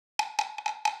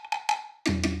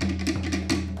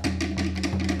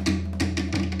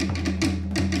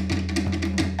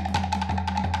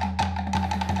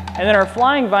And then our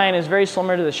flying vine is very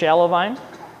similar to the shallow vine.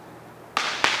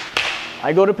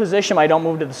 I go to position, I don't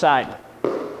move to the side,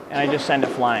 and I just send it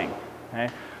flying. Okay?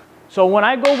 So when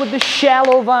I go with the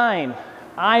shallow vine,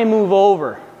 I move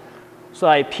over. So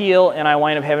I peel and I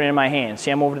wind up having it in my hand.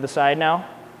 See, I'm over to the side now.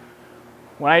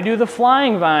 When I do the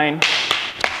flying vine,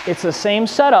 it's the same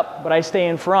setup, but I stay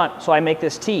in front. So I make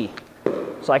this T,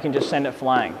 so I can just send it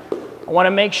flying. I want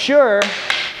to make sure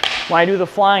when I do the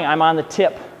flying, I'm on the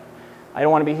tip. I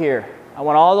don't want to be here. I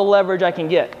want all the leverage I can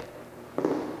get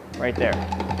right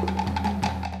there.